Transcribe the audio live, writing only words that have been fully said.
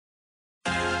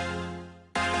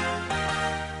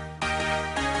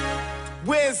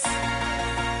Wiz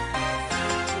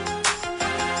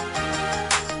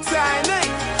Tiny.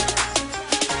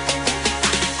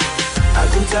 I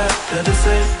grew tired of the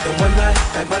same, and one night,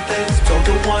 packed my things, told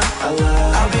the one I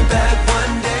love I'll be back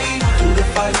one day. Through the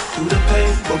fight, through the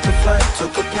pain, booked a flight,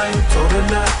 took a plane, told her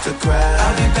not to cry.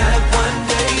 I'll be back one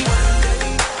day.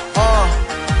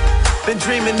 Been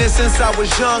dreaming this since I was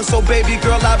young, so baby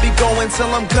girl, I'll be going till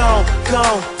I'm gone,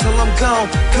 gone, till I'm gone,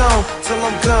 gone, till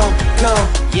I'm gone, gone.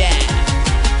 Yeah,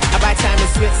 I buy time in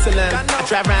Switzerland, I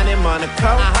drive around in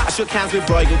Monaco, I shook hands with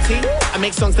royalty, I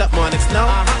make songs that monarchs know,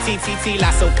 TTT,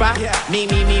 La Sopa, me,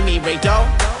 Ray Doe,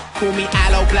 call me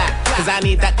Aloe Black, cause I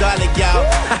need that dollar, yo.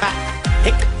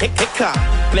 Hiccup,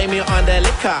 blame me on the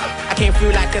liquor. I came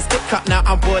through like a stick up, now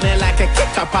I'm boarding like a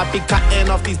kick up. I be cutting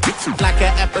off these bitches like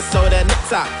an episode of Nix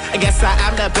Up. I guess I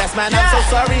am the best man, I'm so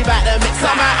sorry about the mix.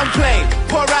 Come out and play,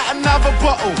 pour out another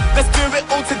bottle. Let's do it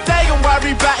all today and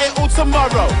worry about it all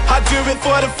tomorrow. I do it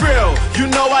for the thrill, you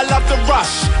know I love the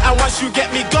rush. And once you get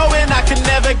me going, I can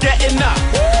never get enough.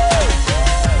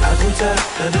 I grew tired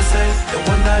of the same, and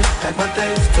one night, packed my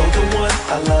things, told the one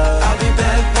I love I'll be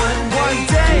back one day.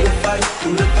 Through the fight,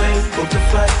 through the pain, booked a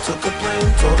flight, took a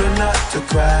plane, told her not to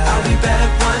cry. I'll be back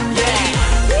one day.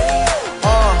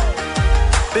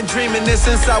 Been dreaming this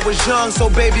since I was young, so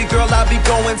baby girl, I'll be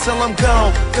going till I'm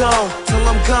gone, gone, till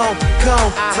I'm gone,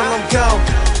 gone, till I'm gone.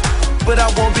 But I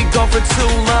won't be gone for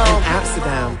too long. In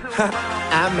Amsterdam,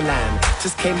 I'm Milan.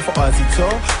 Just came for Aussie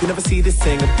tour. You never see this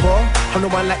Singapore. I'm the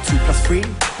one like 2 + 3,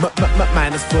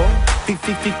 minus 4.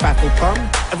 5 for pump.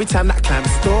 Every time that I climb a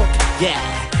store.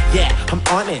 Yeah, I'm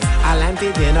honest. I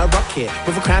landed in a rocket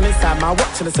with a crown inside my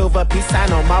watch and a silver peace sign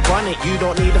on my bonnet. You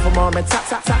don't need a thermometer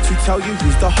tap to tell you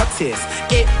who's the hottest.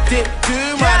 It did do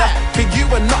matter, but you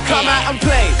are not. Come out and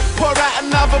play, pour out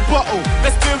another bottle.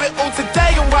 Let's do it all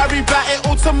today and worry about it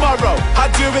all tomorrow. I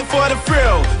do it for the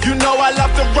thrill, you know I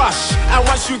love the rush. And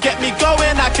once you get me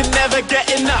going, I can never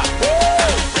get enough.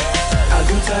 I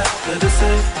grew tired of the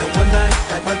same, and one night,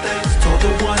 packed my things, told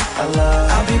the one I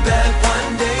love I'll be back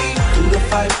one day. Through the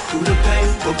fight, through the pain,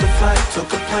 booked a flight,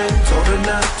 took a plane, told her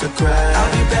not to cry.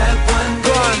 I'll be back one day.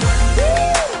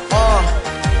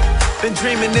 Been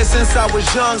dreaming this since I was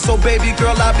young, so baby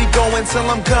girl, I'll be going till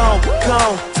I'm gone,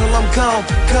 gone, till I'm gone,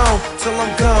 gone, till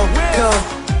I'm gone, gone.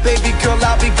 Baby girl,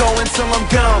 I'll be going till I'm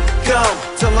gone, gone,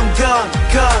 till I'm gone,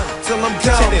 gone, till I'm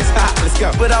gone. Check this, let's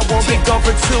go. But I won't be gone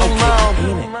for too long.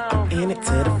 I'm in it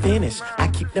to the finish. I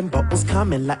keep them bottles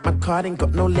coming like my card ain't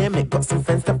got no limit. Got some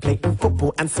friends that play in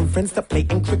football and some friends that play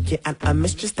in cricket, and a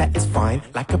mistress that is fine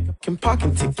like a fucking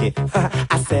parking ticket.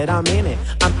 I said I'm in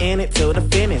it till the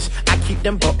finish. I keep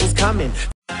them bottles coming.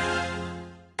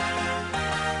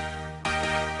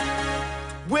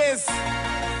 Wiz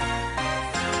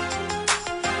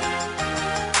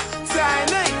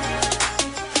Tiny.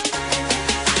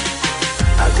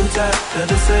 I grew tired of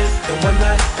the same, and one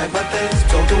night, packed my things,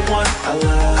 told the one I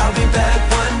love I'll be back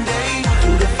one day.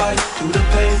 Through the fight, through the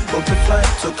pain, booked a flight,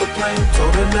 took a plane,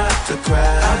 told her not to cry.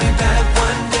 I'll be back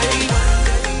one day.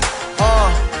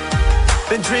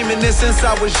 Been dreaming this since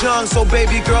I was young, so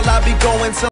baby girl, I'll be going till